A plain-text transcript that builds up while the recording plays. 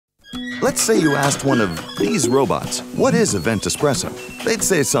Let's say you asked one of these robots, what is Event Espresso? They'd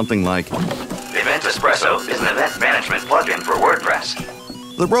say something like, Event Espresso is an event management plugin for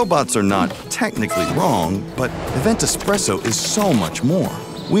WordPress. The robots are not technically wrong, but Event Espresso is so much more.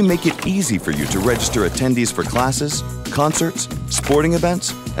 We make it easy for you to register attendees for classes, concerts, sporting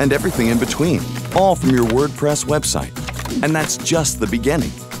events, and everything in between, all from your WordPress website. And that's just the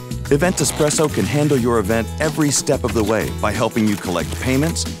beginning. Event Espresso can handle your event every step of the way by helping you collect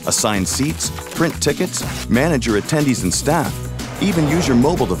payments, assign seats, print tickets, manage your attendees and staff, even use your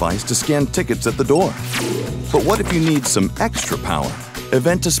mobile device to scan tickets at the door. But what if you need some extra power?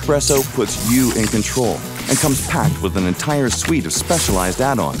 Event Espresso puts you in control and comes packed with an entire suite of specialized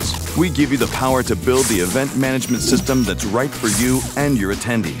add-ons. We give you the power to build the event management system that's right for you and your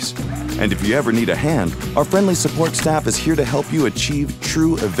attendees. And if you ever need a hand, our friendly support staff is here to help you achieve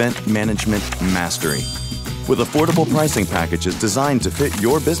true event management mastery. With affordable pricing packages designed to fit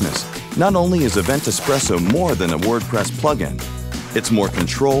your business, not only is Event Espresso more than a WordPress plugin, it's more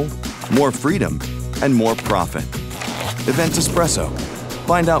control, more freedom, and more profit. Event Espresso.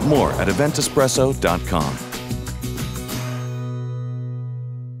 Find out more at eventespresso.com.